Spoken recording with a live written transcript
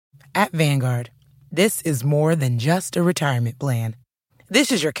At Vanguard, this is more than just a retirement plan.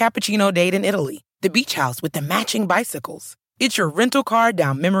 This is your cappuccino date in Italy, the beach house with the matching bicycles. It's your rental car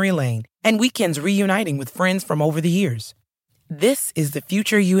down memory lane, and weekends reuniting with friends from over the years. This is the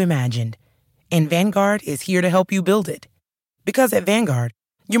future you imagined, and Vanguard is here to help you build it. Because at Vanguard,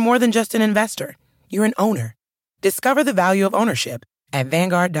 you're more than just an investor. You're an owner. Discover the value of ownership at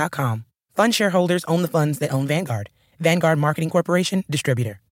Vanguard.com. Fund shareholders own the funds that own Vanguard. Vanguard Marketing Corporation,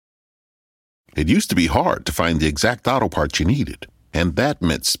 distributor. It used to be hard to find the exact auto parts you needed, and that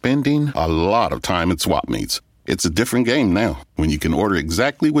meant spending a lot of time at swap meets. It's a different game now when you can order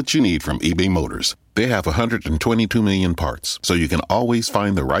exactly what you need from eBay Motors. They have 122 million parts, so you can always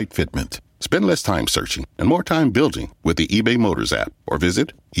find the right fitment. Spend less time searching and more time building with the eBay Motors app, or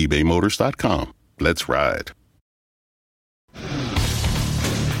visit ebaymotors.com. Let's ride.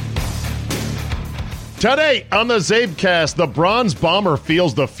 Today on the CzabeCast, the Bronze Bomber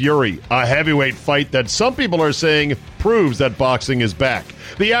feels the fury, a heavyweight fight that some people are saying proves that boxing is back.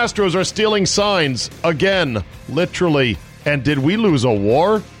 The Astros are stealing signs again, literally. And did we lose a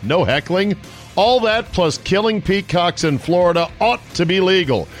war? No heckling? All that plus killing peacocks in Florida ought to be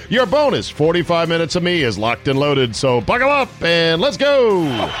legal. Your bonus 45 minutes of me is locked and loaded, so buckle up and let's go!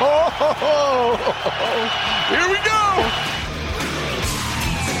 Here we go!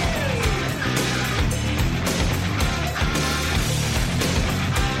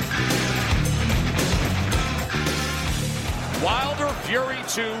 Wilder, Fury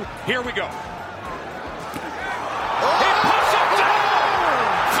 2, here we go. He puts it down!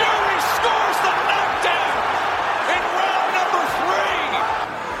 Fury scores the knockdown in round number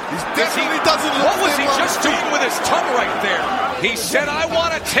 3. He definitely doesn't look. What was he just doing with his tongue right there? He said, I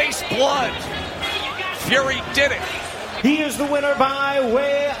want to taste blood. Fury did it. He is the winner by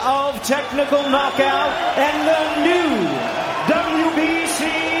way of technical knockout and the new WBC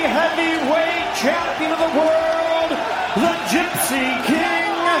heavyweight champion of the world, the Gypsy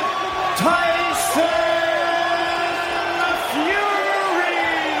King, Tyson Fury.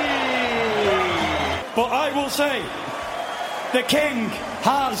 But I will say, the King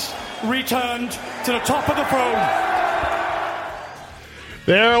has returned to the top of the throne.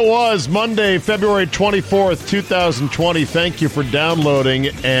 There it was, Monday, February 24th, 2020. Thank you for downloading.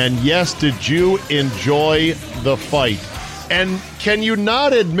 And yes, did you enjoy the fight? And can you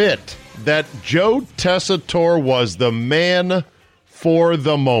not admit that Joe Tessitore was the man for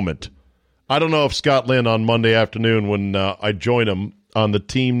the moment? I don't know if Scott Lynn on Monday afternoon, when I join him on the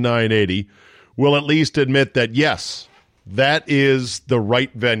Team 980, will at least admit that, yes, that is the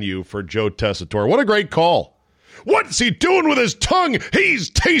right venue for Joe Tessitore. What a great call. What's he doing with his tongue?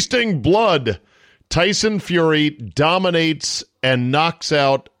 He's tasting blood. Tyson Fury dominates and knocks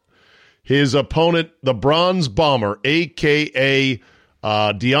out his opponent, the Bronze Bomber, a.k.a.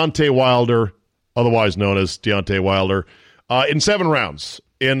 Deontay Wilder, otherwise known as Deontay Wilder, in 7 rounds.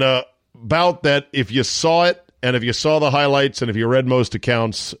 In a bout that, if you saw it, and if you saw the highlights, and if you read most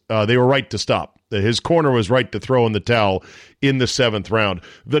accounts, they were right to stop. His corner was right to throw in the towel in the 7th round.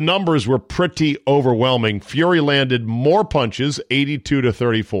 The numbers were pretty overwhelming. Fury landed more punches,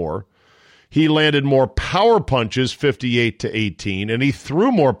 82-34. He landed more power punches, 58-18, and he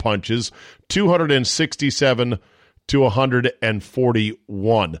threw more punches,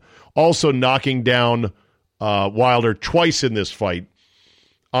 267-141. Also knocking down Wilder twice in this fight,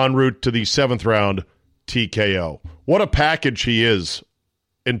 en route to the 7th round TKO. What a package he is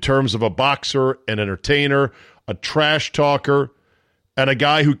in terms of a boxer, an entertainer, a trash talker, and a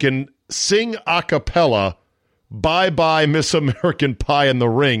guy who can sing a cappella, "Bye-bye Miss American Pie" in the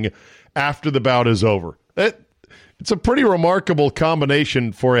ring after the bout is over. It's a pretty remarkable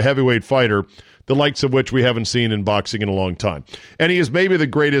combination for a heavyweight fighter, the likes of which we haven't seen in boxing in a long time. And he is maybe the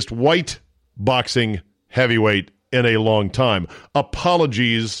greatest white boxing heavyweight in a long time.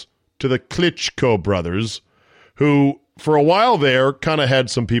 Apologies to the Klitschko brothers, who for a while there kind of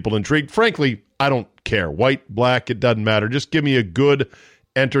had some people intrigued. Frankly, I don't care. White, black, it doesn't matter. Just give me a good,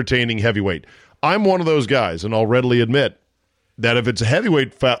 entertaining heavyweight. I'm one of those guys, and I'll readily admit that if it's a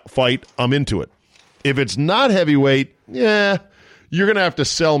heavyweight fight, I'm into it. If it's not heavyweight, you're going to have to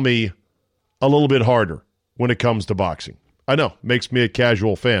sell me a little bit harder when it comes to boxing. I know, makes me a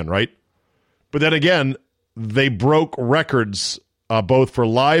casual fan, right? But then again, they broke records both for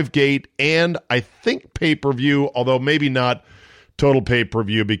live gate and I think pay-per-view, although maybe not total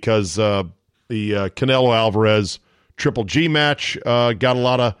pay-per-view because the Canelo Alvarez Triple G match got a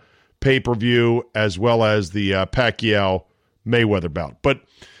lot of pay-per-view, as well as the Pacquiao Mayweather bout. But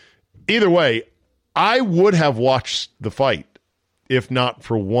either way, I would have watched the fight if not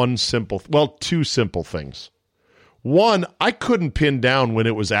for two simple things. One, I couldn't pin down when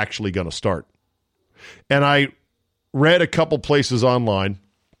it was actually going to start. And I read a couple places online.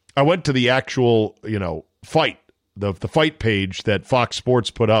 I went to the actual, fight, the fight page that Fox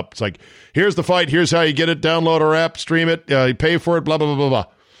Sports put up. It's like, here's the fight. Here's how you get it. Download our app, stream it, you pay for it, blah, blah, blah, blah,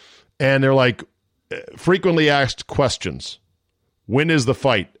 blah. And they're like, frequently asked questions. When is the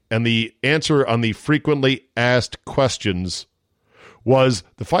fight? And the answer on the frequently asked questions was,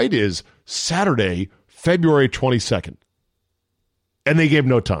 the fight is Saturday, February 22nd. And they gave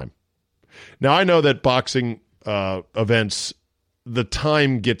no time. Now, I know that boxing events, the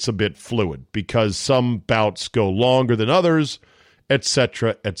time gets a bit fluid because some bouts go longer than others, et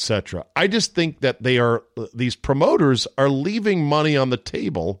cetera, et cetera. I just think that these promoters are leaving money on the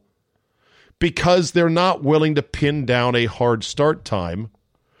table because they're not willing to pin down a hard start time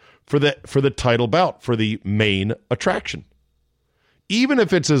for the title bout, for the main attraction. Even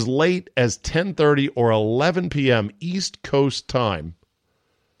if it's as late as 10:30 or 11 p.m. East Coast time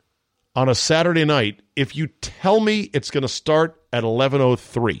on a Saturday night, if you tell me it's going to start at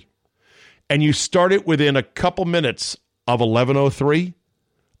 11:03 and you start it within a couple minutes of 11:03,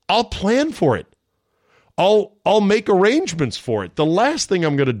 I'll plan for it. I'll make arrangements for it. The last thing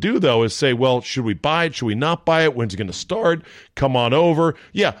I'm going to do, though, is say, well, should we buy it? Should we not buy it? When's it going to start? Come on over.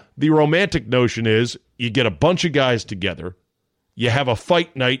 Yeah, the romantic notion is you get a bunch of guys together, you have a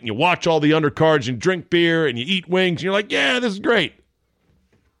fight night, and you watch all the undercards and drink beer and you eat wings, and you're like, yeah, this is great.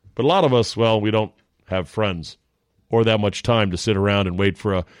 But a lot of us, well, we don't have friends or that much time to sit around and wait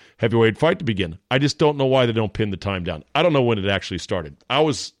for a heavyweight fight to begin. I just don't know why they don't pin the time down. I don't know when it actually started. I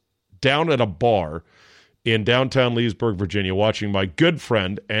was down at a bar in downtown Leesburg, Virginia, watching my good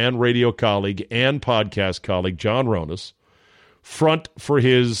friend and radio colleague and podcast colleague, John Ronas, front for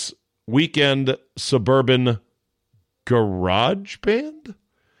his weekend suburban garage band.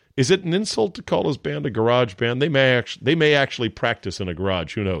 Is it an insult to call his band a garage band? They may actually practice in a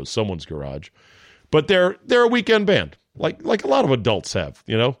garage. Who knows? Someone's garage. But they're a weekend band, like a lot of adults have,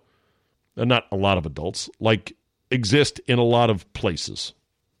 not a lot of adults, like exist in a lot of places.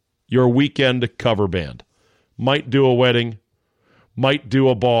 You're a weekend cover band. Might do a wedding, might do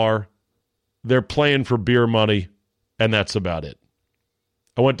a bar. They're playing for beer money, and that's about it.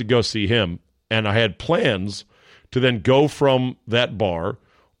 I went to go see him, and I had plans to then go from that bar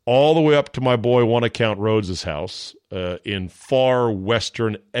all the way up to my boy One Account Rhodes' house in far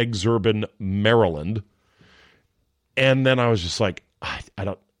western exurban Maryland. And then I was just like, I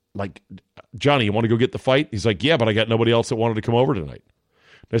don't, like, Johnny, you want to go get the fight? He's like, yeah, but I got nobody else that wanted to come over tonight.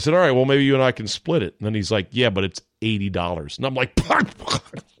 I said, all right, well, maybe you and I can split it. And then he's like, yeah, but it's $80. And I'm like,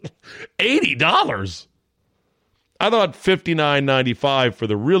 $80? I thought $59.95 for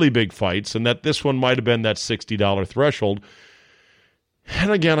the really big fights, and that this one might have been that $60 threshold.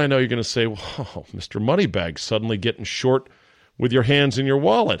 And again, I know you're going to say, well, Mr. Moneybag, suddenly getting short with your hands in your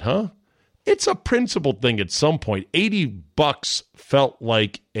wallet, huh? It's a principle thing at some point. $80 felt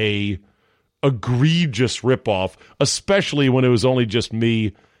like a egregious ripoff, especially when it was only just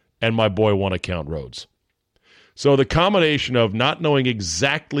me and my boy One Account Rhodes. So the combination of not knowing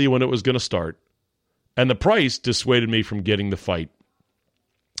exactly when it was going to start and the price dissuaded me from getting the fight,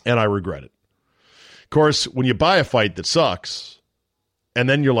 and I regret it. Of course, when you buy a fight that sucks, and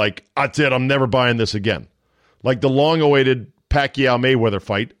then you're like, that's it, I'm never buying this again. Like the long-awaited Pacquiao-Mayweather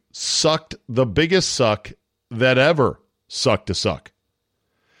fight sucked the biggest suck that ever sucked a suck.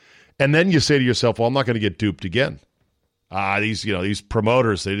 And then you say to yourself, well, I'm not going to get duped again. These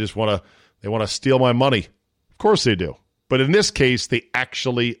promoters, they want to steal my money. Of course they do. But in this case, they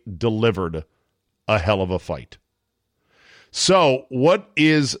actually delivered a hell of a fight. So what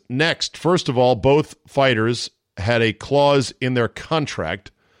is next? First of all, both fighters had a clause in their contract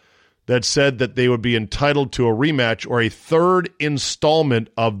that said that they would be entitled to a rematch or a third installment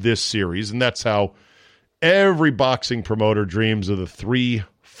of this series. And that's how every boxing promoter dreams of the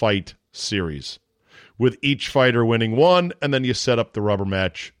 3-fight series, with each fighter winning one, and then you set up the rubber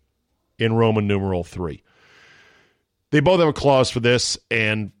match in Roman numeral 3. They both have a clause for this,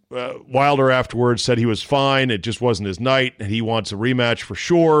 and Wilder afterwards said he was fine. It just wasn't his night, and he wants a rematch for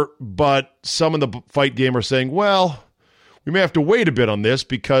sure. But some in the fight game are saying, well, we may have to wait a bit on this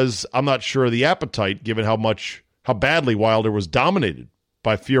because I'm not sure of the appetite given how badly Wilder was dominated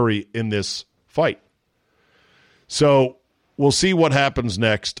by Fury in this fight. So we'll see what happens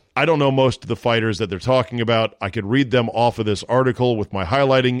next. I don't know most of the fighters that they're talking about. I could read them off of this article with my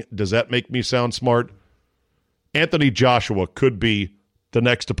highlighting. Does that make me sound smart? Anthony Joshua could be the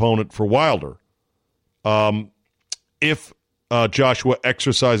next opponent for Wilder. If Joshua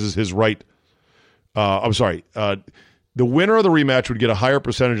exercises his right, The winner of the rematch would get a higher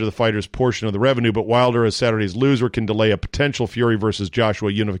percentage of the fighter's portion of the revenue, but Wilder, as Saturday's loser, can delay a potential Fury versus Joshua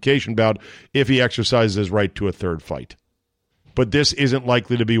unification bout if he exercises his right to a third fight. But this isn't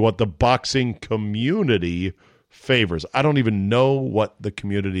likely to be what the boxing community favors. I don't even know what the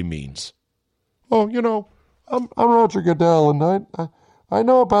community means. Oh, I'm Roger Goodell, and I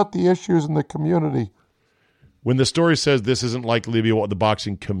know about the issues in the community. When the story says this isn't likely to be what the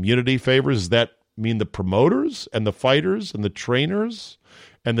boxing community favors, does that mean the promoters and the fighters and the trainers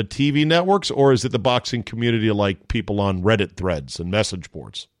and the TV networks, or is it the boxing community like people on Reddit threads and message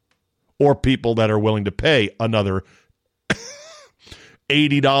boards, or people that are willing to pay another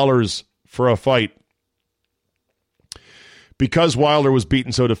 $80 for a fight? Because Wilder was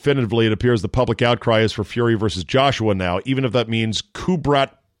beaten so definitively, it appears the public outcry is for Fury versus Joshua now, even if that means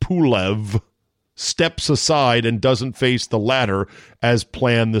Kubrat Pulev steps aside and doesn't face the latter as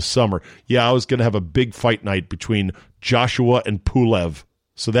planned this summer. Yeah, I was going to have a big fight night between Joshua and Pulev,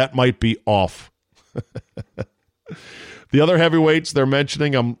 so that might be off. The other heavyweights they're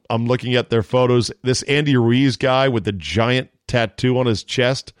mentioning, I'm looking at their photos. This Andy Ruiz guy with the giant tattoo on his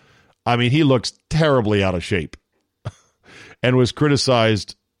chest, I mean, he looks terribly out of shape and was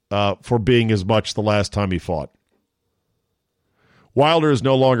criticized for being as much the last time he fought. Wilder is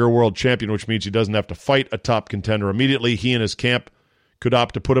no longer a world champion, which means he doesn't have to fight a top contender immediately. He and his camp could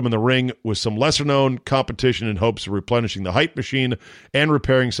opt to put him in the ring with some lesser-known competition in hopes of replenishing the hype machine and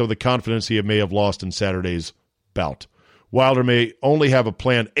repairing some of the confidence he may have lost in Saturday's bout. Wilder may only have a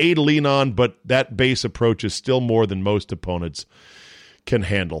plan A to lean on, but that base approach is still more than most opponents can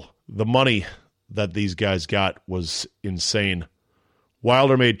handle. The money that these guys got was insane.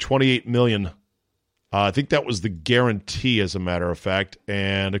 Wilder made $28 million. I think that was the guarantee, as a matter of fact.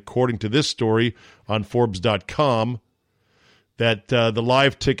 And according to this story on Forbes.com, that the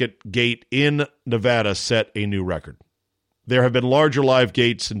live ticket gate in Nevada set a new record. There have been larger live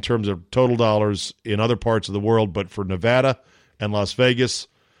gates in terms of total dollars in other parts of the world, but for Nevada and Las Vegas,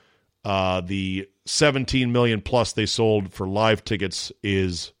 the 17 million plus they sold for live tickets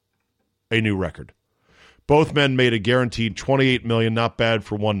is a new record. Both men made a guaranteed $28 million, not bad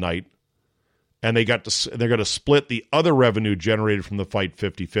for one night. And they're going to split the other revenue generated from the fight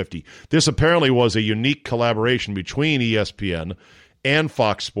 50-50. This apparently was a unique collaboration between ESPN and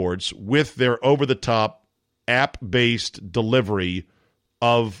Fox Sports with their over-the-top app-based delivery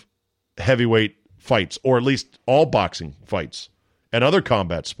of heavyweight fights, or at least all boxing fights and other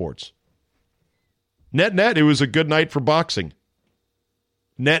combat sports. Net, it was a good night for boxing.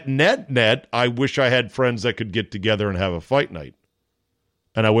 Net, I wish I had friends that could get together and have a fight night.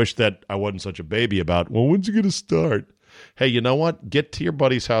 And I wish that I wasn't such a baby about, well, when's it going to start? Hey, you know what? Get to your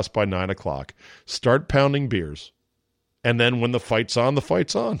buddy's house by 9 o'clock. Start pounding beers. And then when the fight's on, the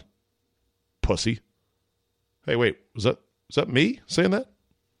fight's on. Pussy. Hey, wait, was that me saying that?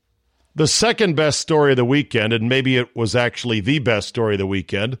 The second best story of the weekend, and maybe it was actually the best story of the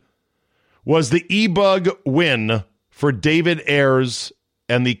weekend, was the E-Bug win for David Ayres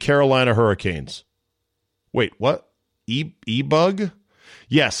and the Carolina Hurricanes. Wait, what? E-Bug?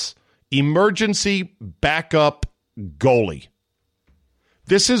 Yes, emergency backup goalie.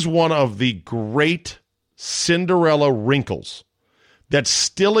 This is one of the great Cinderella wrinkles that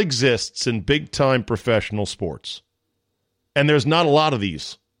still exists in big-time professional sports. And there's not a lot of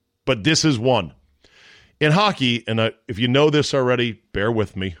these, but this is one. In hockey, and if you know this already, bear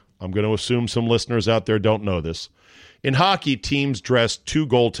with me. I'm going to assume some listeners out there don't know this. In hockey, teams dress 2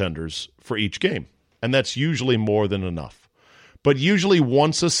 goaltenders for each game, and that's usually more than enough. But usually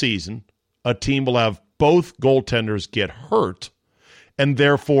once a season, a team will have both goaltenders get hurt, and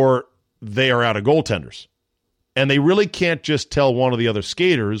therefore they are out of goaltenders. And they really can't just tell one of the other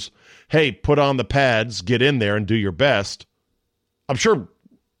skaters, hey, put on the pads, get in there, and do your best. I'm sure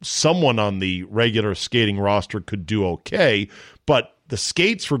someone on the regular skating roster could do okay, but the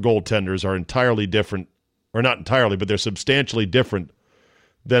skates for goaltenders are entirely different, or not entirely, but they're substantially different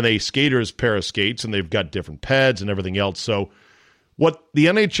than a skater's pair of skates, and they've got different pads and everything else. So what the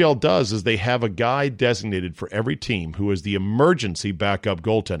NHL does is they have a guy designated for every team who is the emergency backup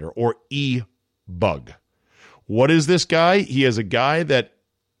goaltender, or E-Bug. What is this guy? He is a guy that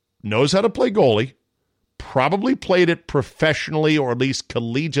knows how to play goalie, probably played it professionally or at least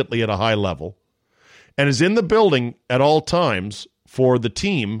collegiately at a high level, and is in the building at all times for the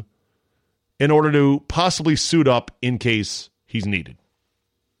team in order to possibly suit up in case he's needed.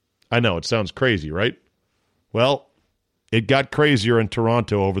 I know, it sounds crazy, right? Well, it got crazier in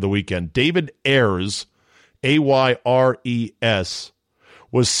Toronto over the weekend. David Ayres, Ayres,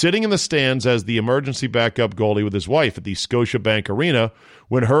 was sitting in the stands as the emergency backup goalie with his wife at the Scotiabank Arena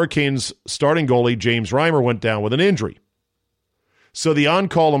when Hurricanes starting goalie James Reimer went down with an injury. So the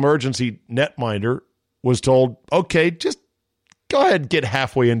on-call emergency netminder was told, okay, just go ahead and get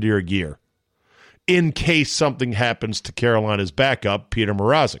halfway into your gear in case something happens to Carolina's backup, Peter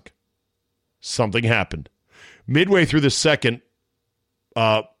Mrazek. Something happened. Midway through the second,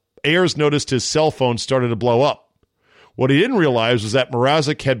 Ayers noticed his cell phone started to blow up. What he didn't realize was that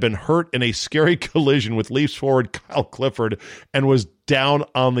Mrazek had been hurt in a scary collision with Leafs forward Kyle Clifford and was down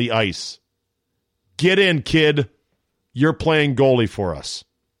on the ice. Get in, kid. You're playing goalie for us.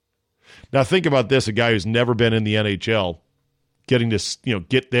 Now think about this, a guy who's never been in the NHL, getting to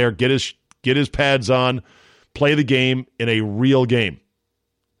get there, get his pads on, play the game in a real game.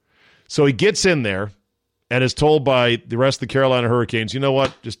 So he gets in there and is told by the rest of the Carolina Hurricanes, you know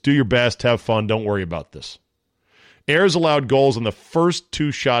what, just do your best, have fun, don't worry about this. Ayers allowed goals in the first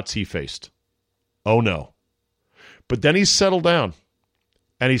 2 shots he faced. Oh, no. But then he settled down,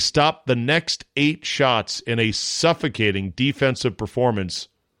 and he stopped the next 8 shots in a suffocating defensive performance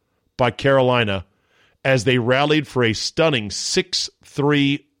by Carolina as they rallied for a stunning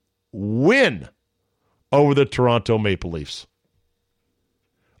 6-3 win over the Toronto Maple Leafs.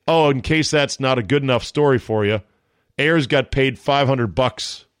 Oh, in case that's not a good enough story for you, Ayers got paid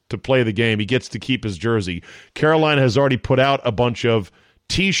 $500 to play the game. He gets to keep his jersey. Carolina has already put out a bunch of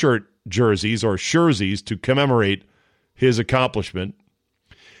T-shirt jerseys or jerseys to commemorate his accomplishment.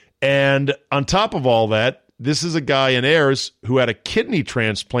 And on top of all that, this is a guy in Ayers who had a kidney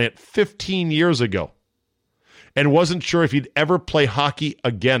transplant 15 years ago and wasn't sure if he'd ever play hockey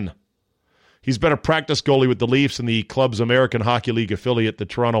again. He's been a practice goalie with the Leafs and the club's American Hockey League affiliate, the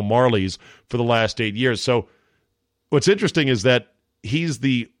Toronto Marlies, for the last 8 years. So what's interesting is that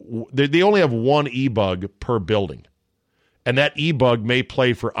they only have 1 e-bug per building. And that e-bug may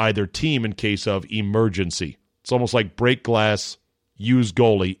play for either team in case of emergency. It's almost like break glass, use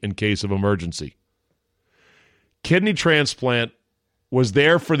goalie in case of emergency. Kidney transplant, was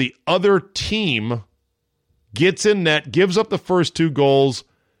there for the other team, gets in net, gives up the first 2 goals,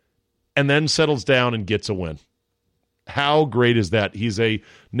 and then settles down and gets a win. How great is that? He's a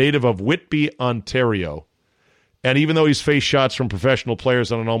native of Whitby, Ontario. And even though he's faced shots from professional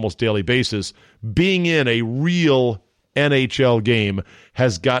players on an almost daily basis, being in a real NHL game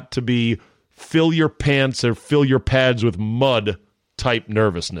has got to be fill your pants or fill your pads with mud type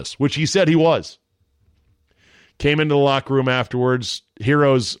nervousness, which he said he was. Came into the locker room afterwards,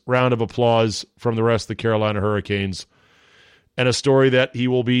 heroes round of applause from the rest of the Carolina Hurricanes, and a story that he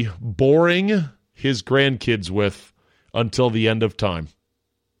will be boring his grandkids with until the end of time.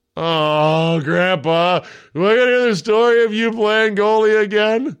 Oh, Grandpa, am I going to hear the story of you playing goalie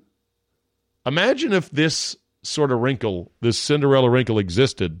again? Imagine if this sort of wrinkle, this Cinderella wrinkle,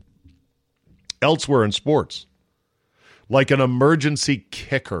 existed elsewhere in sports, like an emergency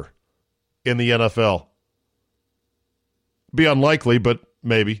kicker in the NFL. Be unlikely, but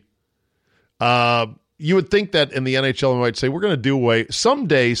maybe. You would think that in the NHL, we might say, we're going to do away.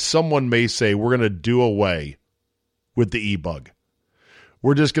 Someday, someone may say, we're going to do away with the e-bug.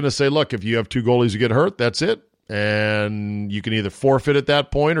 We're just going to say, look, if you have 2 goalies who get hurt, that's it. And you can either forfeit at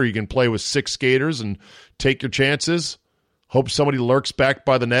that point or you can play with 6 skaters and take your chances, hope somebody lurks back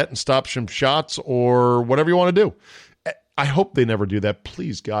by the net and stops some shots or whatever you want to do. I hope they never do that.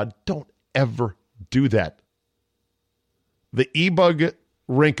 Please, God, don't ever do that. The e-bug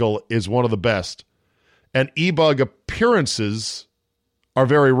wrinkle is one of the best. And e-bug appearances are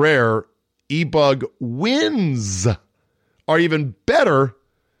very rare. E-bug wins are even better.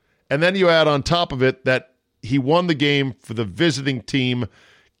 And then you add on top of it that he won the game for the visiting team,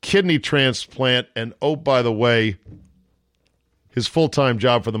 kidney transplant, and oh, by the way, his full-time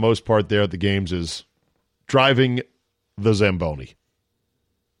job for the most part there at the games is driving the Zamboni.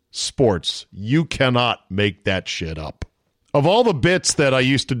 Sports. You cannot make that shit up. Of all the bits that I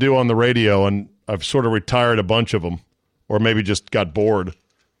used to do on the radio, and I've sort of retired a bunch of them, or maybe just got bored.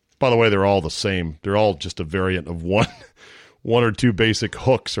 By the way, they're all the same. They're all just a variant of one or two basic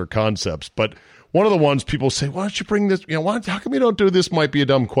hooks or concepts. But one of the ones people say, why don't you bring this? How come you don't do this? Might be a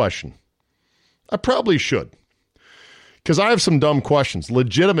dumb question. I probably should. Because I have some dumb questions,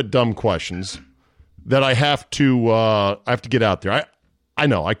 legitimate dumb questions that I have to get out there. I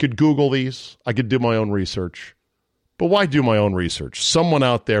know I could Google these. I could do my own research. But why do my own research? Someone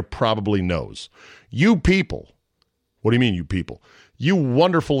out there probably knows. You people, what do you mean you people? You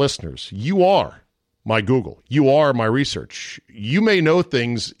wonderful listeners, you are my Google. You are my research. You may know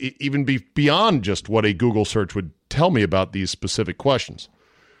things even beyond just what a Google search would tell me about these specific questions.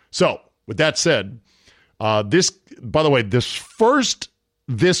 So, with that said, this first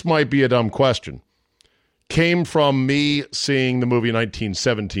this might be a dumb question, came from me seeing the movie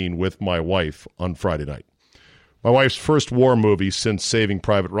 1917 with my wife on Friday night. My wife's first war movie since Saving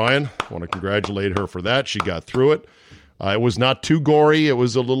Private Ryan. I want to congratulate her for that. She got through it. It was not too gory. It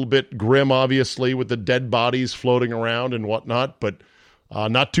was a little bit grim, obviously, with the dead bodies floating around and whatnot, but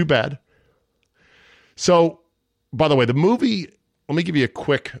not too bad. So, by the way, the movie, let me give you a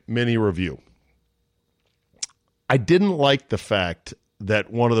quick mini review. I didn't like the fact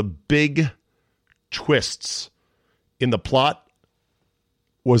that one of the big twists in the plot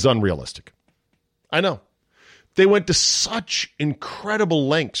was unrealistic. I know. They went to such incredible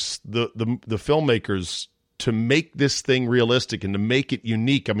lengths, the filmmakers, to make this thing realistic and to make it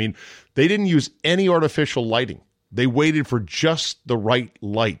unique. I mean, they didn't use any artificial lighting. They waited for just the right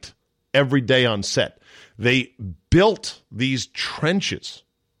light every day on set. They built these trenches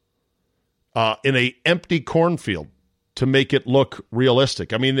in an empty cornfield to make it look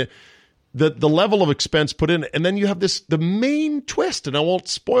realistic. I mean, the level of expense put in, and then you have the main twist, and I won't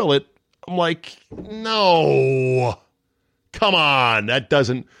spoil it. I'm like, no, come on. That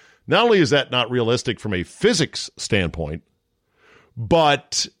doesn't, not only is that not realistic from a physics standpoint,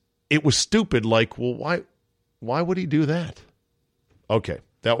 but it was stupid. Like, well, why would he do that? Okay,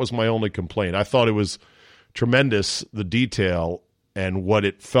 that was my only complaint. I thought it was tremendous, the detail and what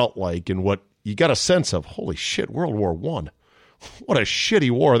it felt like and what you got a sense of. Holy shit, World War I. What a shitty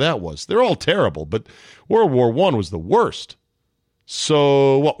war that was. They're all terrible, but World War I was the worst.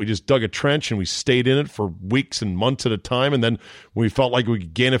 So what, we just dug a trench and we stayed in it for weeks and months at a time, and then when we felt like we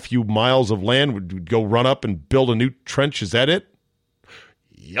could gain a few miles of land, we'd go run up and build a new trench. Is that it?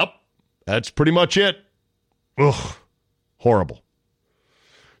 Yep, that's pretty much it. Ugh, horrible.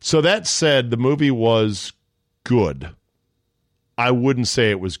 So that said, the movie was good. I wouldn't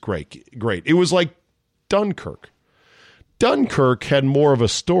say it was great. It was like Dunkirk. Dunkirk had more of a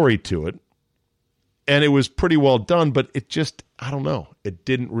story to it, and it was pretty well done, but it just, I don't know. It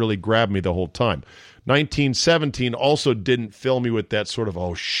didn't really grab me the whole time. 1917 also didn't fill me with that sort of,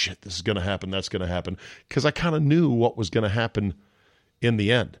 oh, shit, this is going to happen, that's going to happen, because I kind of knew what was going to happen in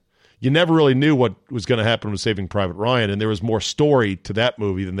the end. You never really knew what was going to happen with Saving Private Ryan, and there was more story to that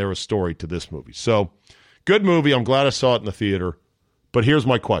movie than there was story to this movie. So, good movie. I'm glad I saw it in the theater. But here's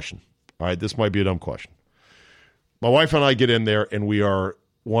my question. All right, this might be a dumb question. My wife and I get in there, and we are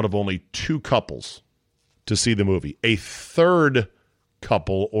one of only two couples to see the movie. A third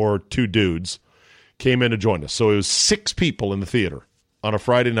couple, or two dudes, came in to join us. So it was 6 people in the theater on a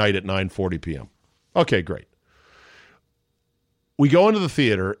Friday night at 9:40 p.m. Okay, great. We go into the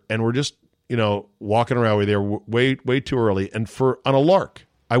theater, and we're just, walking around. We're there way too early. And on a lark,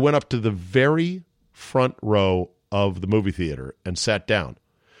 I went up to the very front row of the movie theater and sat down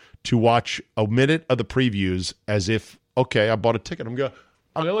to watch a minute of the previews as if, okay, I bought a ticket. I'm going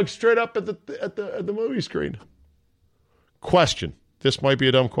to look straight up at the movie screen. Question. This might be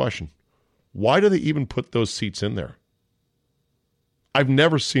a dumb question. Why do they even put those seats in there? I've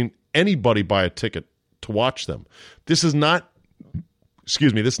never seen anybody buy a ticket to watch them. This is not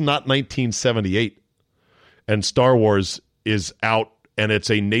 1978, and Star Wars is out, and it's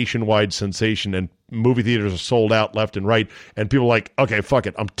a nationwide sensation, and movie theaters are sold out left and right, and people are like, okay, fuck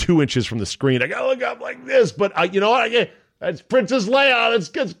it, I'm 2 inches from the screen, I gotta look up like this, but you know what, that's Princess Leia, it's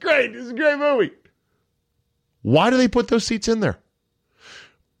great, it's a great movie. Why do they put those seats in there?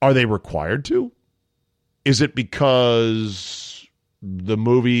 Are they required to? Is it because the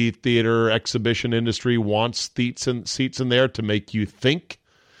movie theater exhibition industry wants seats in there to make you think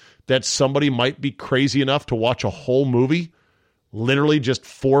that somebody might be crazy enough to watch a whole movie literally just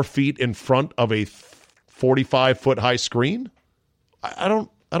 4 feet in front of a 45-foot high screen? I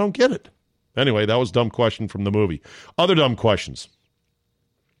don't get it. Anyway, that was a dumb question from the movie. Other dumb questions.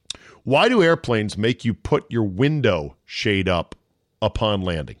 Why do airplanes make you put your window shade up upon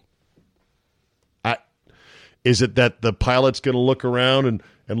landing? Is it that the pilot's going to look around and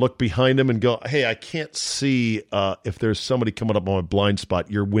look behind him and go, hey, I can't see if there's somebody coming up on my blind spot.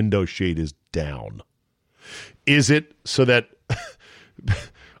 Your window shade is down. Is it so that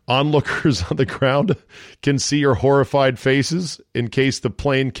onlookers on the ground can see your horrified faces in case the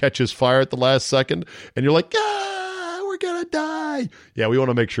plane catches fire at the last second and you're like, we're going to die? Yeah, we want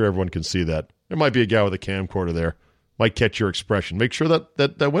to make sure everyone can see that. There might be a guy with a camcorder there. Might catch your expression. Make sure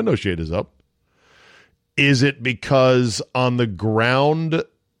that window shade is up. Is it because on the ground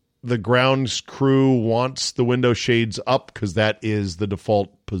crew wants the window shades up because that is the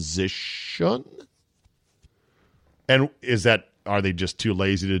default position? And are they just too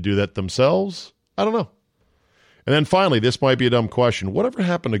lazy to do that themselves? I don't know. And then finally, this might be a dumb question. Whatever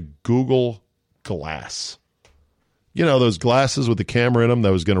happened to Google Glass? You know, those glasses with the camera in them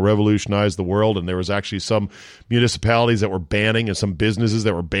that was going to revolutionize the world, and there was actually some municipalities that were banning and some businesses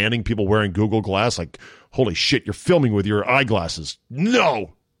that were banning people wearing Google Glass. Like, holy shit, you're filming with your eyeglasses.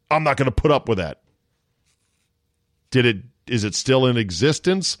 No, I'm not going to put up with that. Is it still in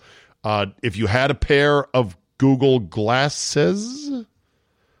existence? If you had a pair of Google Glasses,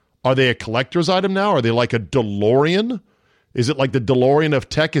 are they a collector's item now? Are they like a DeLorean? Is it like the DeLorean of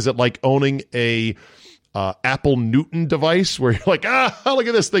tech? Is it like owning a Apple Newton device where you're like, look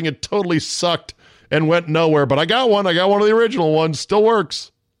at this thing. It totally sucked and went nowhere, but I got one. I got one of the original ones. Still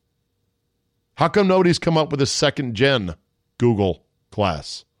works. How come nobody's come up with a second gen Google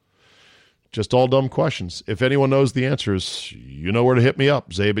Glass? Just all dumb questions. If anyone knows the answers, you know where to hit me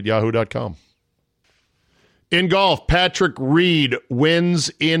up, zabe@yahoo.com. In golf, Patrick Reed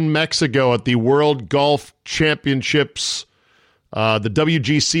wins in Mexico at the World Golf Championships, the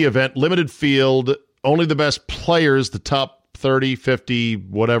WGC event, limited field, only the best players, the top 30, 50,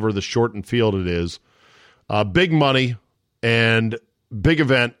 whatever the shortened field it is. Big money and big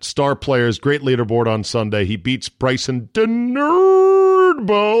event, star players, great leaderboard on Sunday. He beats Bryson DeNerdbo,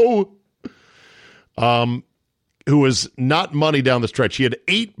 who was not money down the stretch. He had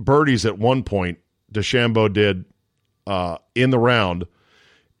 8 birdies at one point, DeChambeau did, in the round,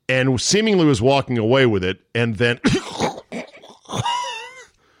 and seemingly was walking away with it, and then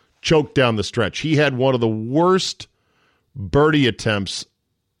choked down the stretch. He had one of the worst birdie attempts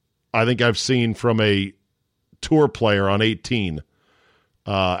I think I've seen from a tour player on 18.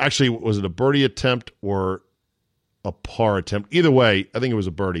 Actually, was it a birdie attempt or a par attempt? Either way, I think it was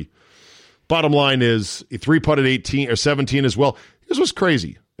a birdie. Bottom line is, he 3-putted 18 or 17 as well. This was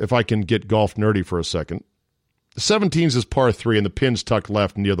crazy, if I can get golf nerdy for a second. The 17s is par 3, and the pin's tucked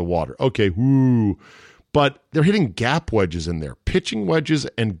left near the water. Okay, whoo. But they're hitting gap wedges in there, pitching wedges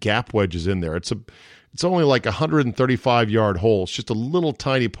and gap wedges in there. It's only like a 135-yard hole. It's just a little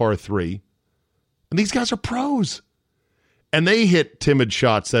tiny par 3. And these guys are pros. And they hit timid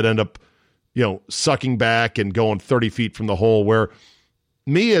shots that end up, sucking back and going 30 feet from the hole, where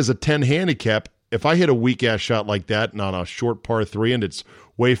me as a 10 handicap, if I hit a weak-ass shot like that and on a short par 3 and it's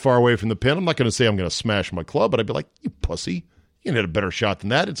way far away from the pin, I'm not going to say I'm going to smash my club, but I'd be like, you pussy. You can hit a better shot than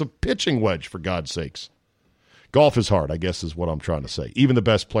that. It's a pitching wedge, for God's sakes. Golf is hard, I guess, is what I'm trying to say. Even the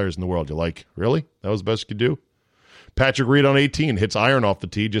best players in the world, you're like, really? That was the best you could do? Patrick Reed on 18 hits iron off the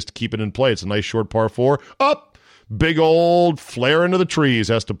tee just to keep it in play. It's a nice short par 4. Up! Big old flare into the trees,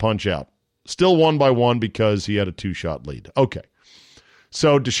 has to punch out. Still 1 by 1 because he had a 2-shot lead. Okay.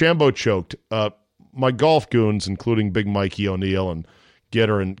 So DeChambeau choked. My golf goons, including Big Mikey O'Neill and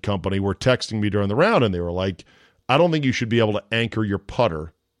Getter and company, were texting me during the round, and they were like, I don't think you should be able to anchor your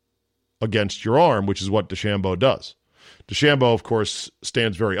putter against your arm, which is what DeChambeau does. DeChambeau, of course,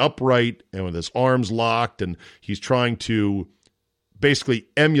 stands very upright and with his arms locked, and he's trying to basically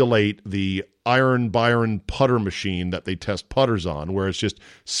emulate the Iron Byron putter machine that they test putters on, where it's just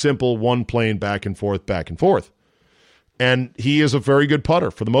simple one plane back and forth, back and forth. And he is a very good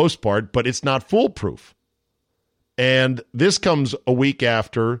putter for the most part, but it's not foolproof. And this comes a week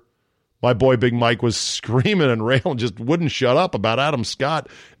after my boy Big Mike was screaming and railing, just wouldn't shut up about Adam Scott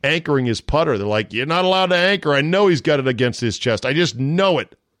anchoring his putter. They're like, you're not allowed to anchor. I know he's got it against his chest. I just know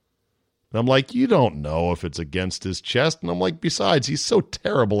it. And I'm like, you don't know if it's against his chest. And I'm like, besides, he's so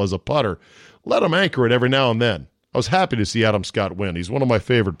terrible as a putter. Let him anchor it every now and then. I was happy to see Adam Scott win. He's one of my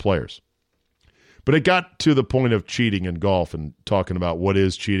favorite players. But it got to the point of cheating in golf and talking about what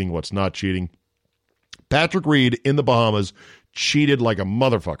is cheating, what's not cheating. Patrick Reed in the Bahamas cheated like a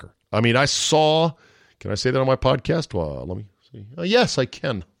motherfucker. I mean, I saw, can I say that on my podcast? Well, let me see. Yes, I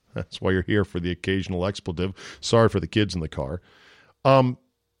can. That's why you're here, for the occasional expletive. Sorry for the kids in the car.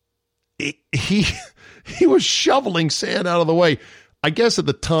 He was shoveling sand out of the way. I guess at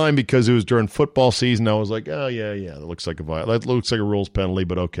the time, because it was during football season, I was like, oh, yeah, that looks like that looks like a rules penalty,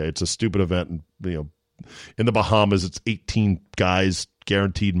 but okay, it's a stupid event. And, in the Bahamas, it's 18 guys,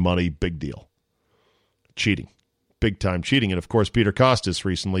 guaranteed money, big deal. Cheating. Big-time cheating. And, of course, Peter Kostis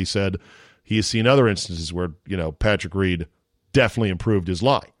recently said he has seen other instances where, Patrick Reed definitely improved his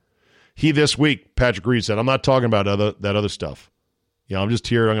lie. This week, Patrick Reed said, I'm not talking about that other stuff. I'm just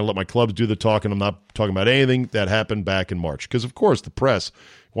here. I'm going to let my clubs do the talking. I'm not talking about anything that happened back in March. Because, of course, the press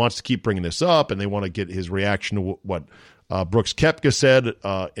wants to keep bringing this up, and they want to get his reaction to what Brooks Koepka said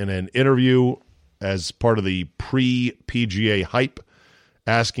in an interview as part of the pre-PGA hype,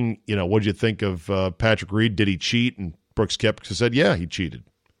 asking, what'd you think of Patrick Reed? Did he cheat? And Brooks Koepka said, yeah, he cheated.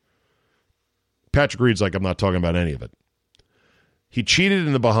 Patrick Reed's like, I'm not talking about any of it. He cheated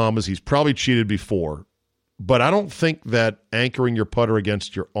in the Bahamas. He's probably cheated before. But I don't think that anchoring your putter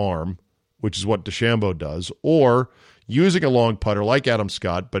against your arm, which is what DeChambeau does, or using a long putter like Adam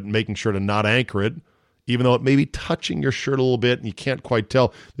Scott, but making sure to not anchor it, even though it may be touching your shirt a little bit and you can't quite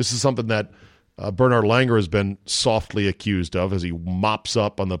tell. This is something that Bernard Langer has been softly accused of as he mops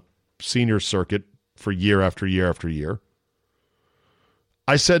up on the senior circuit for year after year after year.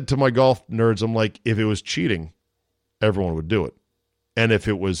 I said to my golf nerds, I'm like, if it was cheating, everyone would do it. And if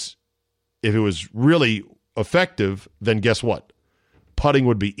it was really effective, then guess what? Putting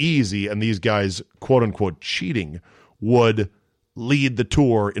would be easy, and these guys, quote-unquote, cheating would lead the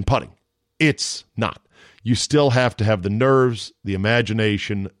tour in putting. It's not. You still have to have the nerves, the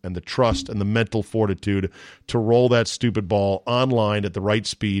imagination, and the trust and the mental fortitude to roll that stupid ball online at the right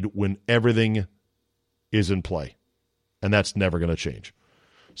speed when everything is in play. And that's never going to change.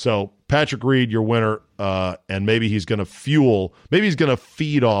 So Patrick Reed, your winner, and maybe he's going to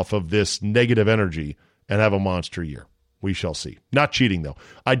feed off of this negative energy and have a monster year. We shall see. Not cheating, though.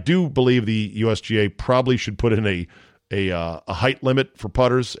 I do believe the USGA probably should put in a height limit for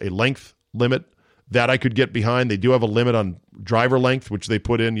putters, a length limit that I could get behind. They do have a limit on driver length, which they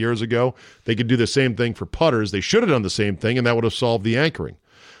put in years ago. They could do the same thing for putters. They should have done the same thing, and that would have solved the anchoring.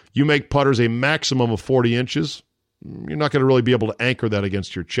 You make putters a maximum of 40 inches, you're not going to really be able to anchor that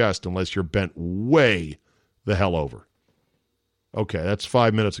against your chest unless you're bent way the hell over. Okay, that's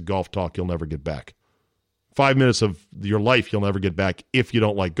 5 minutes of golf talk you'll never get back. 5 minutes of your life you'll never get back if you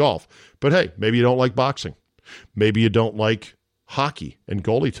don't like golf. But hey, maybe you don't like boxing. Maybe you don't like hockey and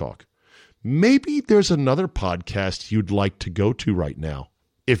goalie talk. Maybe there's another podcast you'd like to go to right now.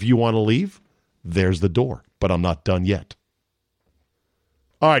 If you want to leave, there's the door. But I'm not done yet.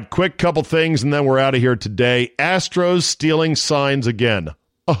 All right, quick couple things, and then we're out of here today. Astros stealing signs again.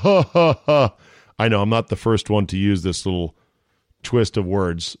 I know, I'm not the first one to use this little twist of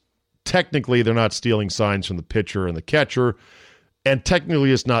words. Technically, they're not stealing signs from the pitcher and the catcher, and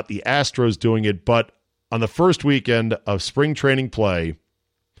technically it's not the Astros doing it, but on the first weekend of spring training play,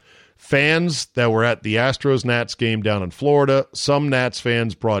 fans that were at the Astros-Nats game down in Florida, some Nats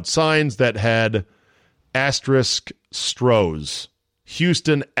fans brought signs that had asterisk Stros.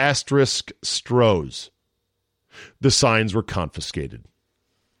 Houston asterisk Stros. The signs were confiscated.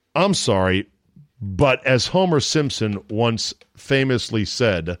 I'm sorry, but as Homer Simpson once famously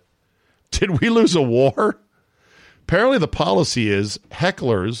said, did we lose a war? Apparently the policy is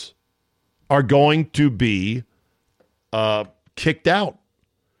hecklers are going to be kicked out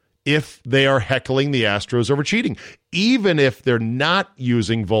if they are heckling the Astros over cheating, even if they're not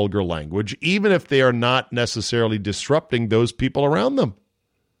using vulgar language, even if they are not necessarily disrupting those people around them.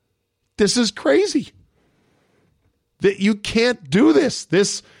 This is crazy. That you can't do this.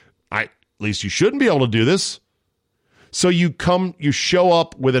 At least you shouldn't be able to do this. So you show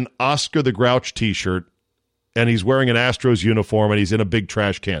up with an Oscar the Grouch t-shirt, and he's wearing an Astros uniform, and he's in a big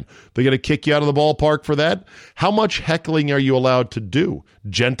trash can. They're going to kick you out of the ballpark for that? How much heckling are you allowed to do?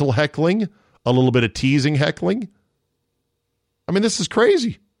 Gentle heckling? A little bit of teasing heckling? I mean, this is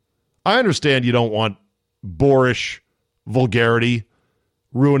crazy. I understand you don't want boorish vulgarity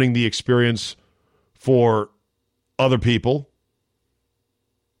ruining the experience for other people,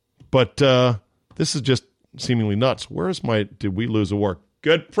 but this is just seemingly nuts. Did we lose a war?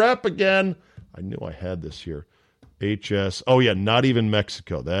 Good prep again. I knew I had this here. HS. Oh, yeah, not even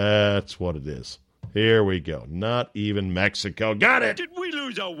Mexico. That's what it is. Here we go. Not even Mexico. Got it. Did we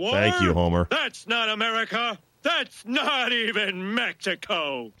lose a war? Thank you, Homer. That's not America. That's not even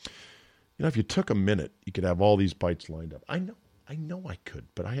Mexico. You know, if you took a minute, you could have all these bites lined up. I know I could,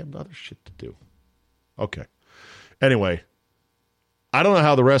 but I have other shit to do. Okay. Anyway, I don't know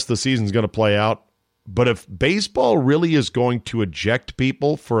how the rest of the season is going to play out. But if baseball really is going to eject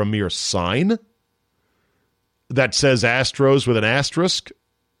people for a mere sign that says Astros with an asterisk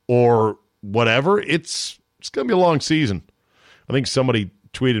or whatever, it's going to be a long season. I think somebody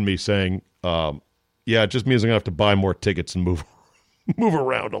tweeted me saying, yeah, it just means I'm going to have to buy more tickets and move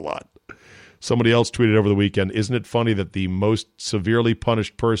around a lot. Somebody else tweeted over the weekend, isn't it funny that the most severely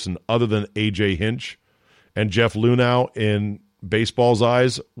punished person other than A.J. Hinch and Jeff Lunau in baseball's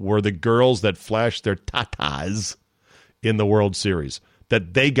eyes were the girls that flashed their tatas in the World Series,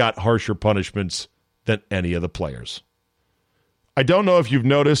 that they got harsher punishments than any of the players. I don't know if you've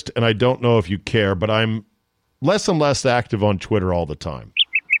noticed, and I don't know if you care, but I'm less and less active on Twitter all the time.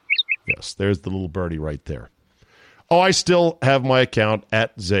 Yes, there's the little birdie right there. Oh, I still have my account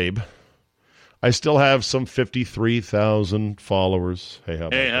at Zabe. I still have some 53,000 followers. Hey,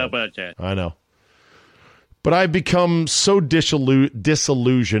 how about that? I know. But I've become so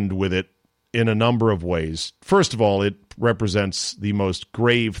disillusioned with it in a number of ways. First of all, it represents the most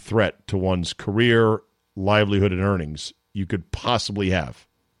grave threat to one's career, livelihood, and earnings you could possibly have.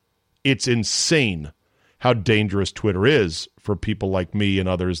 It's insane how dangerous Twitter is for people like me and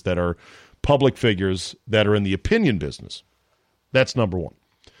others that are public figures that are in the opinion business. That's number one.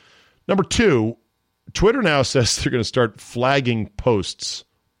 Number two, Twitter now says they're going to start flagging posts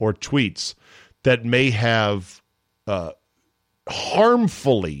or tweets that may have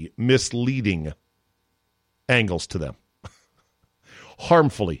harmfully misleading angles to them.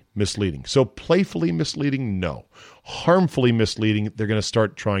 Harmfully misleading. So playfully misleading, no. Harmfully misleading, they're going to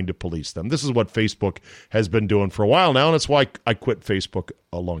start trying to police them. This is what Facebook has been doing for a while now, and that's why I quit Facebook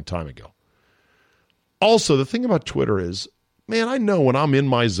a long time ago. Also, the thing about Twitter is, man, I know when I'm in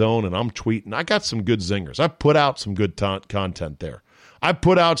my zone and I'm tweeting, I got some good zingers. I put out some good content there. I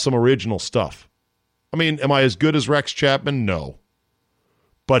put out some original stuff. I mean, am I as good as Rex Chapman? No.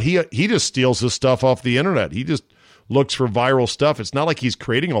 But he just steals his stuff off the internet. He just looks for viral stuff. It's not like he's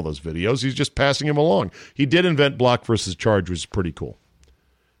creating all those videos. He's just passing them along. He did invent block versus charge, which is pretty cool.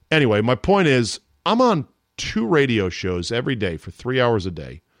 Anyway, my point is, I'm on 2 radio shows every day for 3 hours a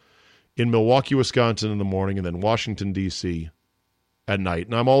day in Milwaukee, Wisconsin in the morning, and then Washington, D.C. at night.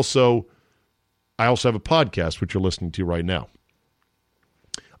 And I also have a podcast, which you're listening to right now.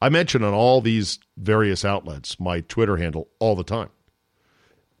 I mention on all these various outlets my Twitter handle all the time.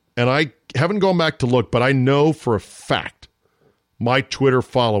 And I haven't gone back to look, but I know for a fact my Twitter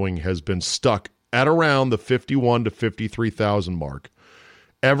following has been stuck at around the 51 to 53,000 mark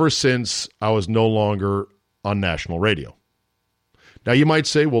ever since I was no longer on national radio. Now you might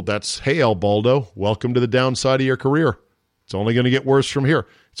say, well, hey, El Baldo, welcome to the downside of your career. It's only going to get worse from here.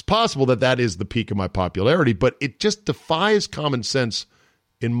 It's possible that is the peak of my popularity, but it just defies common sense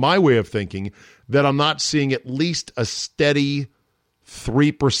in my way of thinking that I'm not seeing at least a steady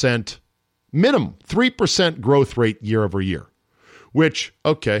 3% minimum, 3% growth rate year over year, which,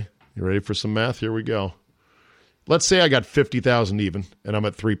 okay, you ready for some math? Here we go. Let's say I got 50,000 even, and I'm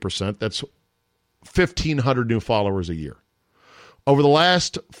at 3%. That's 1,500 new followers a year. Over the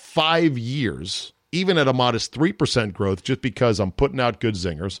last 5 years, even at a modest 3% growth, just because I'm putting out good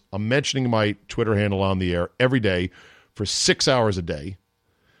zingers, I'm mentioning my Twitter handle on the air every day for 6 hours a day,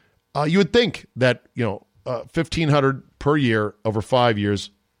 you would think that, 1,500 per year over 5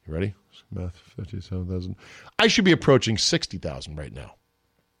 years. You ready? Math, 57,000. I should be approaching 60,000 right now.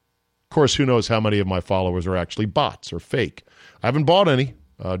 Of course, who knows how many of my followers are actually bots or fake. I haven't bought any.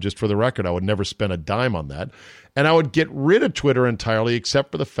 Just for the record, I would never spend a dime on that. And I would get rid of Twitter entirely,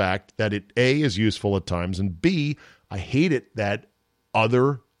 except for the fact that it, A, is useful at times, and B, I hate it that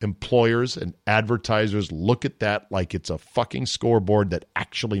other employers and advertisers look at that like it's a fucking scoreboard that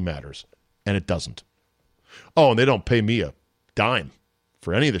actually matters, and it doesn't. Oh, and they don't pay me a dime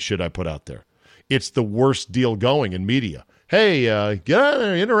for any of the shit I put out there. It's the worst deal going in media. Hey, get out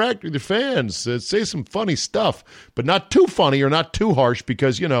there, interact with your fans, say some funny stuff, but not too funny or not too harsh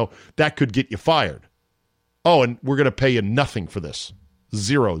because, that could get you fired. Oh, and we're going to pay you nothing for this.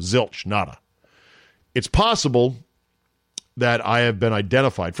 Zero, zilch, nada. It's possible that I have been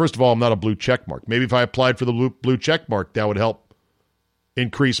identified. First of all, I'm not a blue check mark. Maybe if I applied for the blue check mark, that would help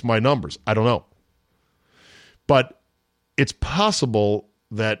increase my numbers. I don't know. But it's possible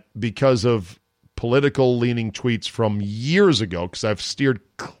that because of political leaning tweets from years ago, because I've steered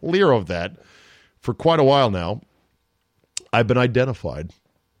clear of that for quite a while now, I've been identified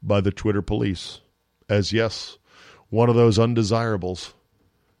by the Twitter police as, yes, one of those undesirables,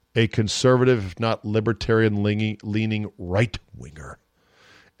 a conservative, if not libertarian-leaning right-winger.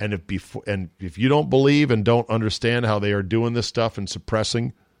 And if you don't believe and don't understand how they are doing this stuff and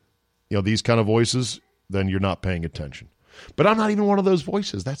suppressing, these kind of voices, then you're not paying attention. But I'm not even one of those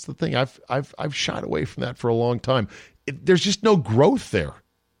voices. That's the thing. I've shied away from that for a long time. There's just no growth there,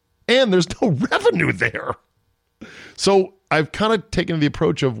 and there's no revenue there. So I've kind of taken the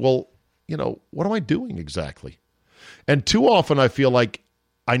approach of, well, what am I doing exactly? And too often I feel like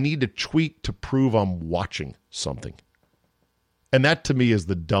I need to tweet to prove I'm watching something. And that to me is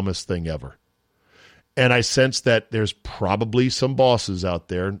the dumbest thing ever. And I sense that there's probably some bosses out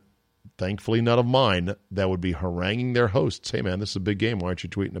there, thankfully none of mine, that would be haranguing their hosts. Hey man, this is a big game. Why aren't you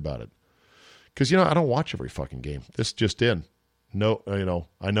tweeting about it? Because, I don't watch every fucking game. This just in. No,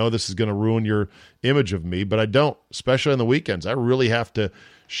 I know this is going to ruin your image of me, but I don't, especially on the weekends. I really have to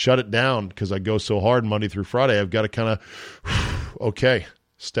shut it down because I go so hard Monday through Friday. I've got to kind of, okay,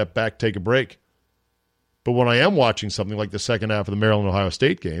 step back, take a break. But when I am watching something like the second half of the Maryland-Ohio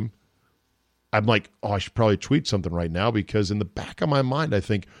State game, I'm like, I should probably tweet something right now because in the back of my mind, I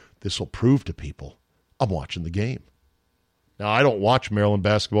think this will prove to people I'm watching the game. Now, I don't watch Maryland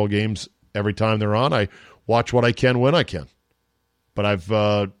basketball games every time they're on. I watch what I can when I can. But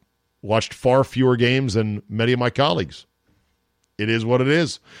I've watched far fewer games than many of my colleagues. It is what it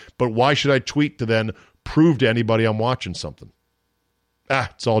is. But why should I tweet to then prove to anybody I'm watching something?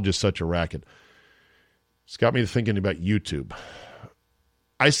 It's all just such a racket. It's got me thinking about YouTube.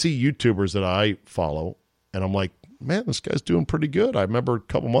 I see YouTubers that I follow, and I'm like, man, this guy's doing pretty good. I remember a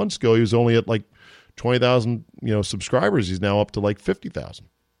couple months ago, he was only at like 20,000, subscribers. He's now up to like 50,000.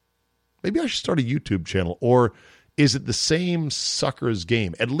 Maybe I should start a YouTube channel. Or is it the same sucker's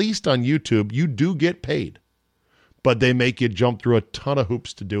game? At least on YouTube, you do get paid, but they make you jump through a ton of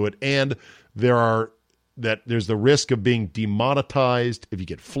hoops to do it. And there's the risk of being demonetized if you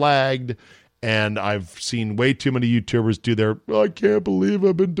get flagged. And I've seen way too many YouTubers do I can't believe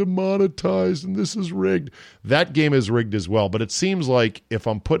I've been demonetized and this is rigged. That game is rigged as well. But it seems like if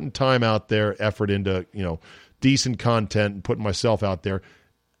I'm putting time out there, effort into, decent content and putting myself out there,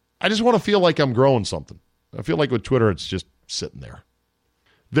 I just want to feel like I'm growing something. I feel like with Twitter, it's just sitting there.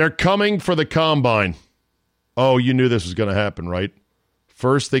 They're coming for the combine. Oh, you knew this was going to happen, right?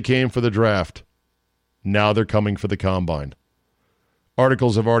 First, they came for the draft. Now they're coming for the combine.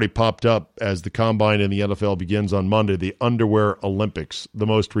 Articles have already popped up as the combine in the NFL begins on Monday. The Underwear Olympics, the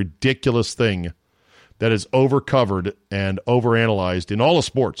most ridiculous thing that is overcovered and overanalyzed in all of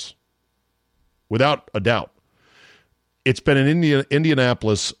sports, without a doubt. It's been in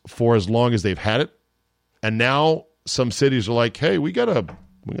Indianapolis for as long as they've had it, and now some cities are like, "Hey, we got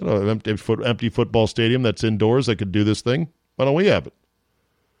an empty football stadium that's indoors that could do this thing. Why don't we have it?"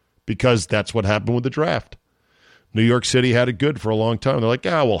 Because that's what happened with the draft. New York City had it good for a long time. They're like,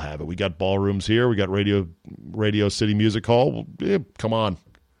 we'll have it. We got ballrooms here. We got Radio City Music Hall. Well, yeah, come on.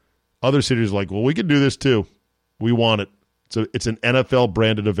 Other cities are like, well, we can do this too. We want it. It's an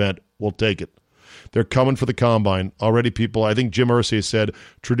NFL-branded event. We'll take it. They're coming for the combine. Already people, I think Jim Irsay said,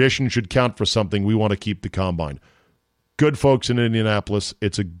 tradition should count for something. We want to keep the combine. Good folks in Indianapolis.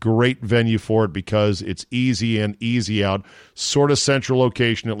 It's a great venue for it because it's easy in, easy out. Sort of central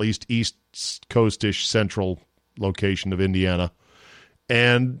location, at least East Coast-ish central location of Indiana,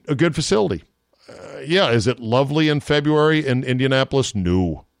 and a good facility. Is it lovely in February in Indianapolis?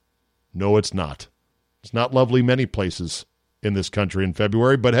 No, it's not. It's not lovely many places in this country in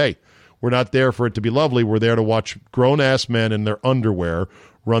February, but hey, we're not there for it to be lovely. We're there to watch grown-ass men in their underwear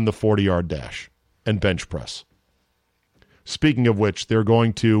run the 40-yard dash and bench press. Speaking of which, they're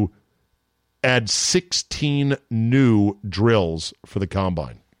going to add 16 new drills for the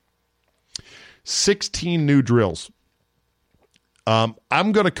combine. 16 new drills. I'm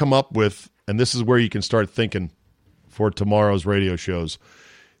going to come up with, and this is where you can start thinking for tomorrow's radio shows.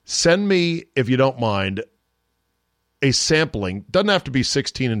 Send me, if you don't mind, a sampling. Doesn't have to be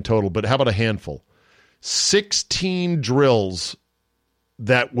 16 in total, but how about a handful? 16 drills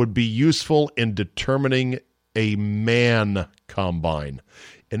that would be useful in determining a man combine.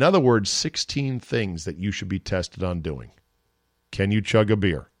 In other words, 16 things that you should be tested on doing. Can you chug a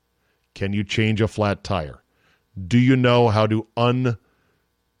beer? Can you change a flat tire? Do you know how to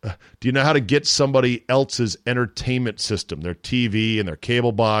get somebody else's entertainment system, their TV and their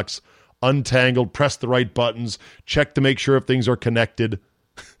cable box, untangled, press the right buttons, check to make sure if things are connected?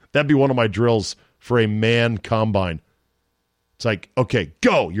 That'd be one of my drills for a man combine. It's like, okay,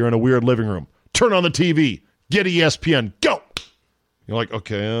 go. You're in a weird living room. Turn on the TV. Get ESPN. Go. You're like,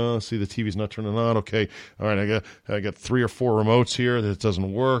 okay, see the TV's not turning on. Okay, all right, I got 3 or 4 remotes here. That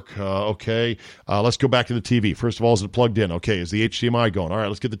doesn't work. Okay, let's go back to the TV. First of all, is it plugged in? Okay, is the HDMI going? All right,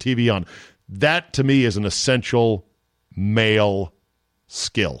 let's get the TV on. That, to me, is an essential male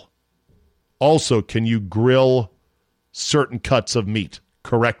skill. Also, can you grill certain cuts of meat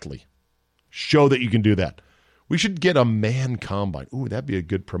correctly? Show that you can do that. We should get a man combine. Ooh, that'd be a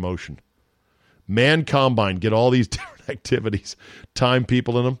good promotion. Man combine, get all these different activities, time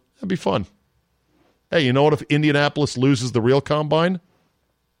people in them. That'd be fun. Hey, you know what? If Indianapolis loses the real combine,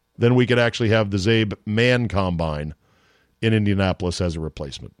 then we could actually have the Zabe man combine in Indianapolis as a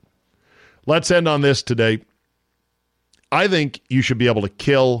replacement. Let's end on this today. I think you should be able to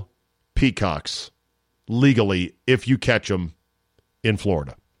kill peacocks legally if you catch them in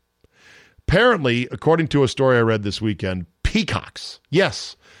Florida. Apparently, according to a story I read this weekend, peacocks,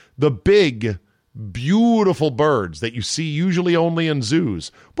 yes, the big, beautiful birds that you see usually only in zoos.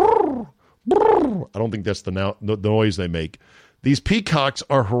 I don't think that's the noise they make. These peacocks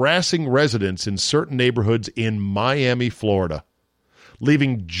are harassing residents in certain neighborhoods in Miami, Florida,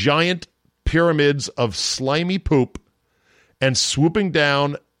 leaving giant pyramids of slimy poop and swooping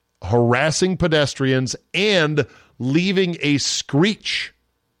down, harassing pedestrians, and leaving a screech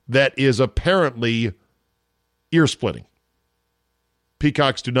that is apparently ear-splitting.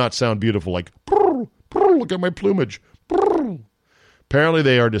 Peacocks do not sound beautiful like, look at my plumage. Apparently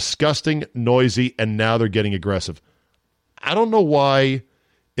they are disgusting, noisy, and now they're getting aggressive. I don't know why,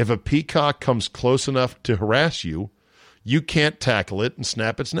 if a peacock comes close enough to harass you, you can't tackle it and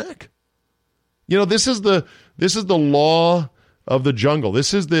snap its neck. You know, this is the law of the jungle.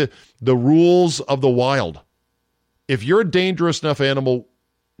 This is the rules of the wild. If you're a dangerous enough animal,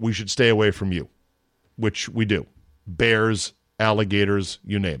 we should stay away from you, which we do. Bears, alligators,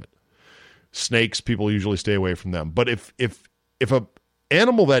 you name it. Snakes, people usually stay away from them. But if a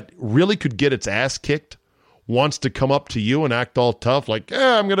animal that really could get its ass kicked wants to come up to you and act all tough, like,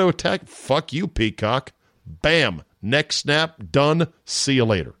 I'm going to attack, fuck you, peacock. Bam, neck snap, done, see you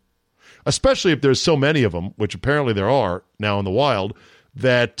later. Especially if there's so many of them, which apparently there are now in the wild,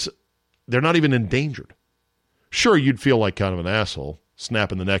 that they're not even endangered. Sure, you'd feel like kind of an asshole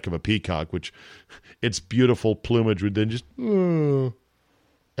snapping the neck of a peacock, which its beautiful plumage would then just,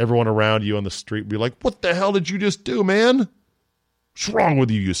 everyone around you on the street would be like, what the hell did you just do, man? What's wrong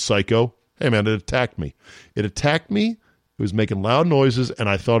with you, you psycho? Hey, man, it attacked me. It attacked me. It was making loud noises, and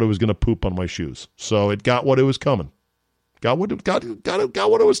I thought it was going to poop on my shoes. So it got what it was coming. Got what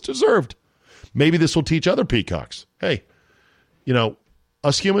it was deserved. Maybe this will teach other peacocks. Hey, you know,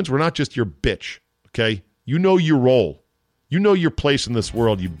 us humans, we're not just your bitch, okay? You know your role. You know your place in this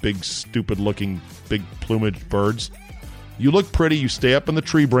world, you big, stupid-looking, big plumaged birds. You look pretty, you stay up in the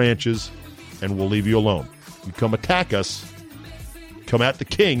tree branches, and we'll leave you alone. You come attack us, come at the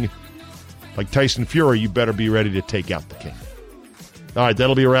king, like Tyson Fury, you better be ready to take out the king. All right,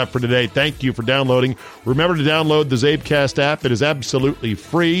 that'll be a wrap for today. Thank you for downloading. Remember to download the CzabeCast app. It is absolutely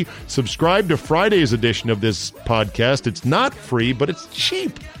free. Subscribe to Friday's edition of this podcast. It's not free, but it's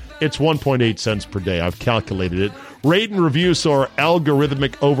cheap. It's 1.8 cents per day. I've calculated it. Rate and review so our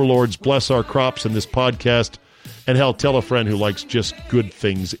algorithmic overlords bless our crops in this podcast. And hell, tell a friend who likes just good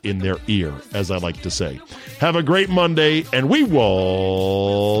things in their ear, as I like to say. Have a great Monday, and we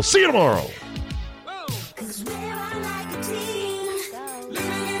will see you tomorrow.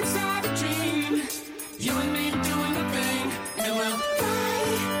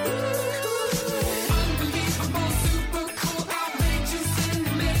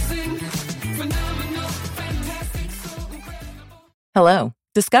 Hello,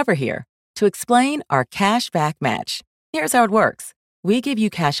 Discover here to explain our cash back match. Here's how it works. We give you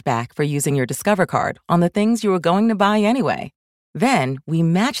cash back for using your Discover card on the things you were going to buy anyway. Then we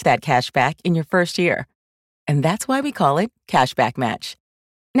match that cash back in your first year. And that's why we call it Cashback Match.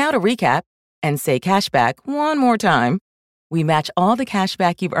 Now to recap and say cashback one more time. We match all the cash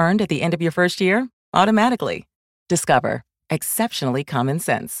back you've earned at the end of your first year automatically. Discover. Exceptionally common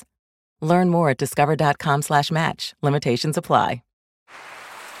sense. Learn more at discover.com/match. Limitations apply.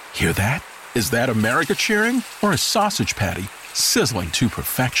 Hear that? Is that America cheering or a sausage patty sizzling to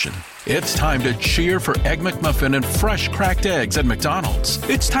perfection? It's time to cheer for Egg McMuffin and fresh cracked eggs at McDonald's.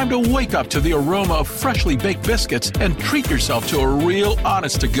 It's time to wake up to the aroma of freshly baked biscuits and treat yourself to a real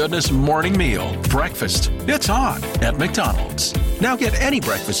honest-to-goodness morning meal. Breakfast, it's on at McDonald's. Now get any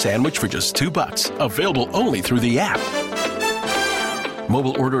breakfast sandwich for just $2. Available only through the app.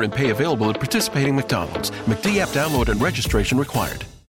 Mobile order and pay available at participating McDonald's. McD app download and registration required.